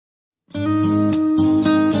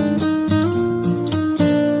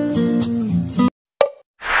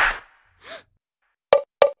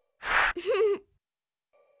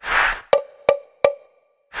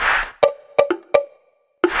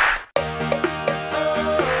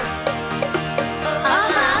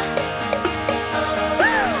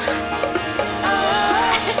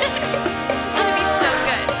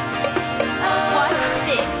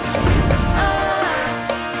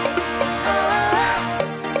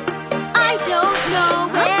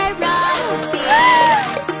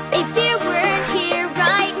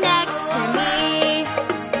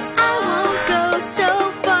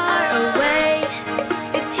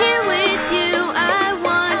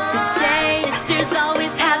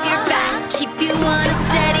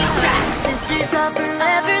are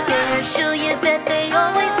forever there, show you that they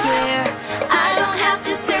always care. I don't have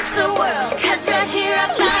to search the world, 'cause right here I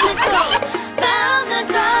found the gold. Found the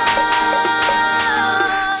gold.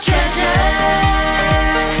 Treasure,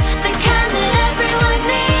 the kind that everyone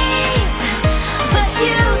needs. But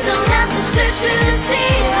you don't have to search through the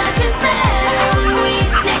sea. Life is better when we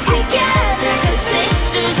stick together, 'cause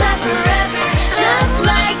sisters are forever, just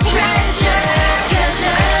like treasure.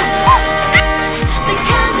 Treasure, the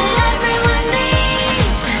kind that everyone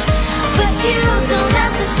needs. But you don't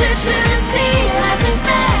have to search through the sea. Life is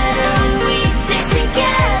better when we stick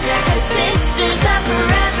together, 'cause sisters are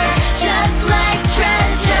forever, just like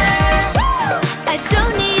treasure. I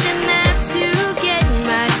don't need a map to get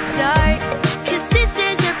my start, 'cause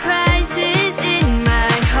sisters are prizes in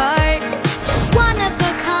my heart. One of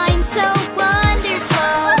a kind, so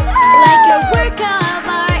wonderful, like a work of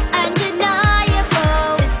art, undeniable.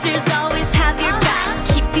 Sisters always have your back,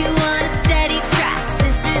 keep you on a steady track.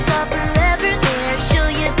 Sisters are forever there, show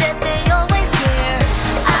you that they always care.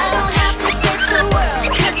 I don't have to search the world,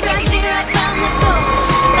 'cause right here I found the gold.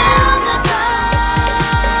 Found the gold.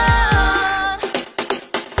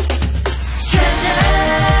 Treasure,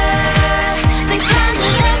 the kind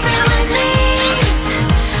that everyone needs.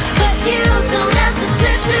 But you don't have to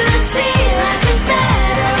search through the sea. Life is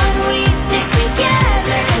better when we stick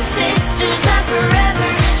together, 'cause sisters are forever,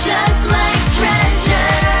 just like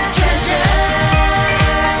treasure. Treasure,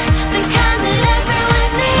 the kind that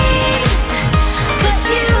everyone needs. But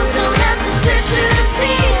you don't have to search through the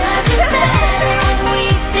sea. Life is better when we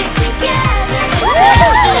stick together, 'cause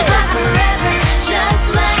sisters are forever, just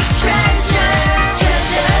like treasure.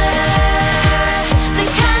 Treasure, the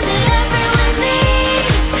kind that everyone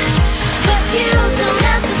needs. But you don't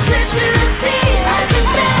have to search through the sea. Life is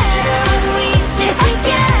better when we stick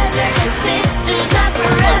together, 'cause sisters are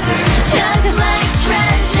forever, just like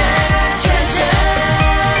treasure. Treasure,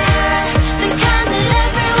 the kind that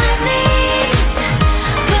everyone needs.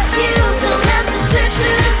 But you don't have to search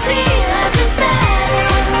through the sea. Life is better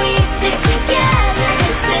when we stick together,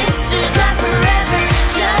 'cause sisters are forever,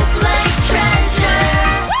 just like treasure.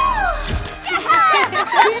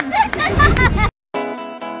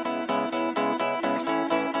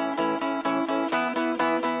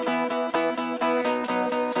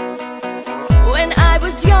 When I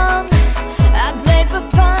was young, I played for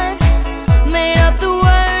fun, made up the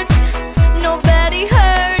words nobody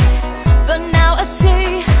heard. But now I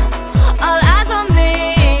see all eyes on me,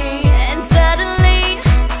 and suddenly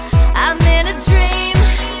I'm in a dream.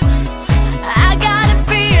 I got a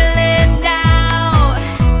feeling now,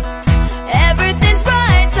 everything's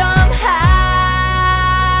right somehow.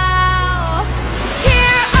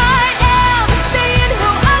 Here I am, being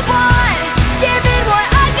who I want, giving what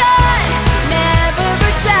I got, never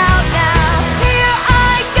a doubt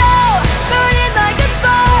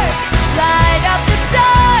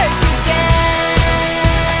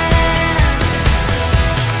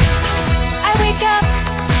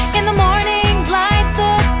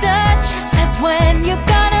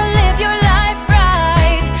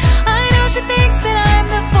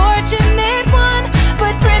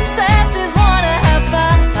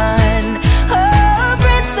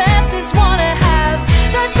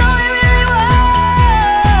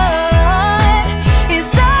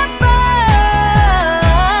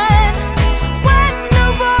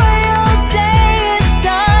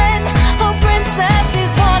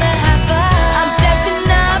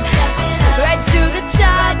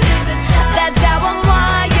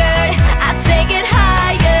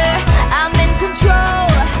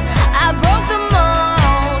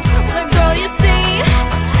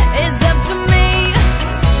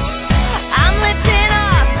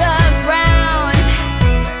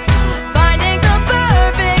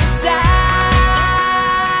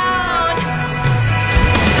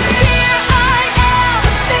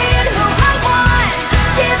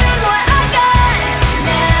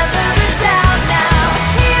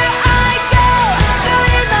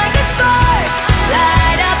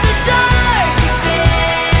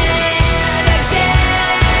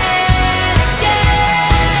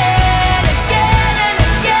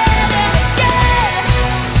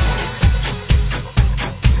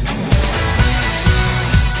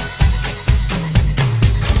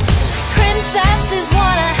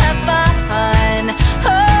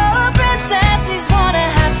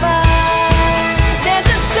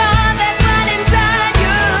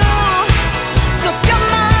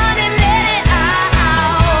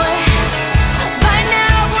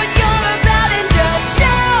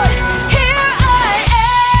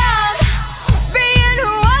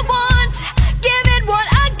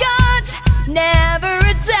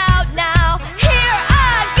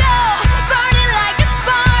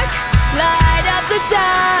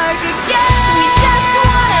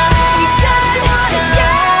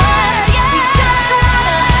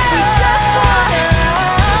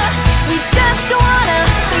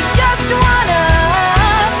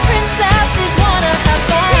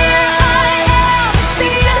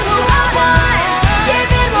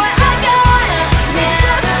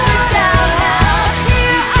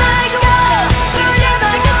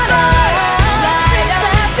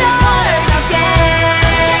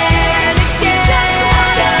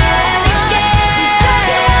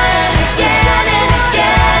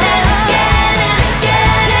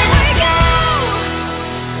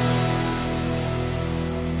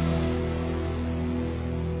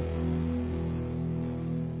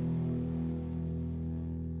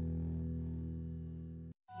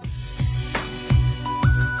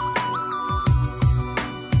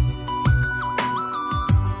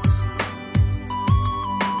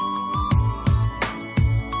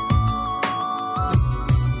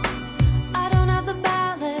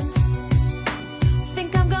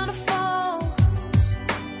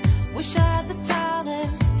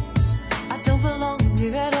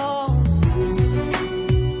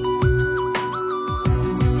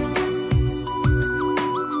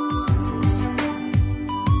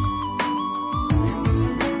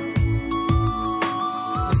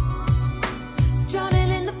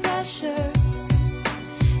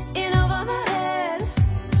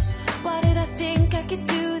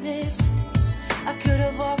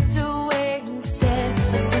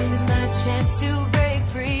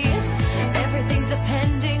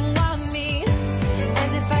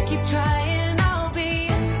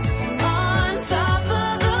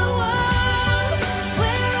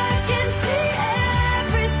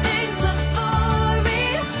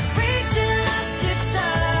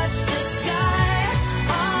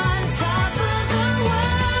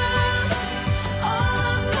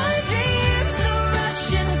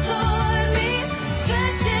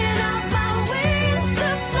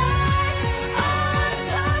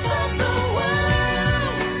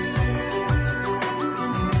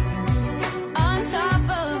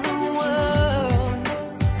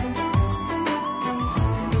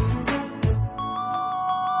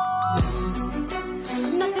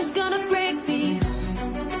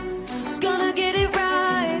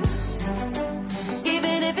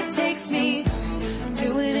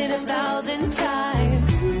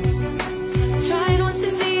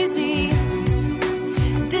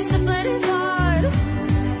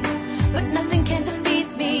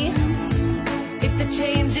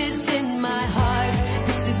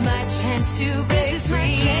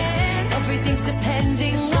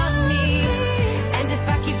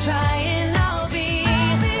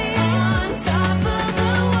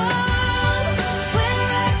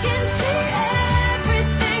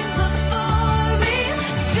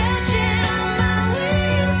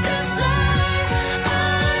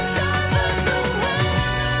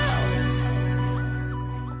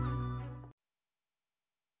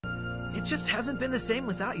It just hasn't been the same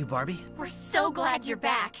without you, Barbie. We're so glad you're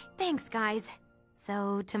back. Thanks, guys.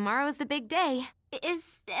 So, tomorrow's the big day. Is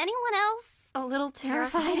anyone else a little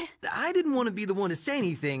terrified? I didn't want to be the one to say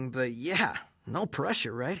anything, but yeah, no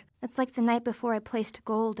pressure, right? It's like the night before I placed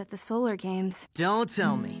gold at the Solar Games. Don't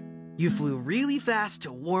tell me. You flew really fast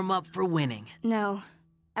to warm up for winning. No,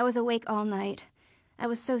 I was awake all night. I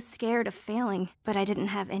was so scared of failing, but I didn't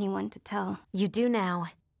have anyone to tell. You do now.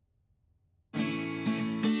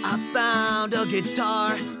 I found a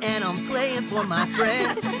guitar and I'm playing for my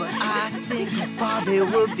friends, but I think Barbie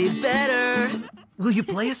would be better. Will you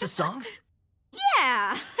play us a song?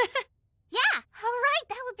 Yeah! Yeah, all right,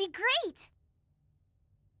 that would be great.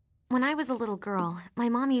 When I was a little girl, my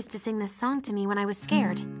mom used to sing this song to me when I was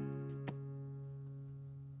scared.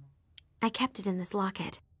 I kept it in this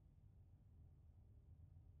locket.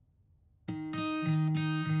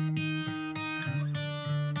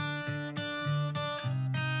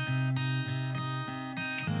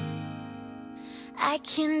 I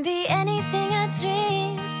can be anything I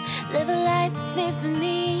dream, live a life that's made for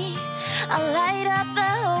me. I'll light up the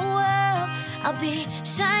whole world, I'll be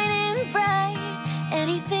shining bright.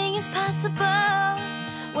 Anything is possible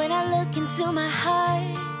when I look into my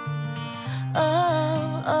heart.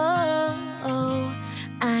 Oh, oh, oh,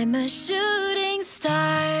 I'm a shooting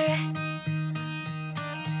star.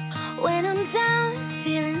 When I'm down,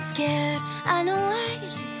 feeling scared, I know I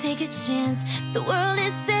should take a chance. The world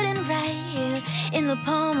is sitting right here in the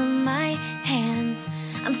palm of my hands.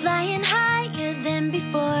 I'm flying higher than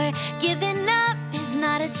before. Giving up is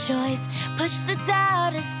not a choice. Push the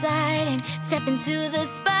doubt aside and step into the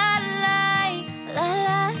spotlight. La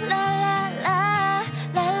la la la la,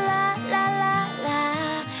 la la la la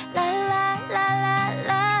la, la la la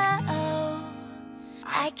la. Oh,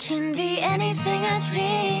 I can be anything I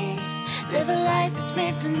dream, live a life that's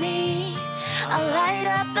made for me. I'll light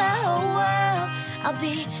up the whole world, I'll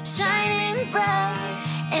be shining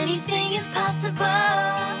bright. Anything is possible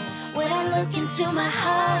when I look into my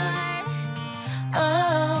heart.